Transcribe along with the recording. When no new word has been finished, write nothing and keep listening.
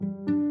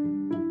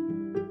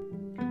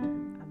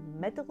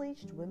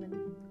middle-aged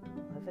women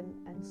living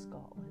in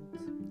Scotland,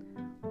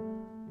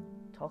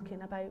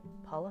 talking about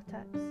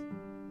politics,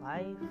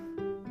 life,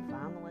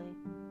 family,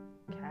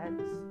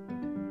 kids,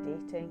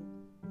 dating,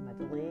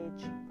 middle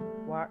age,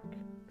 work,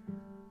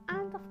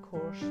 and of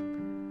course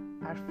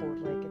our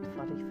four-legged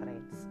furry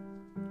friends.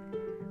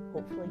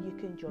 Hopefully you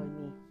can join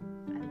me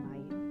in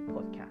my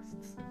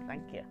podcasts.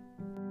 Thank you.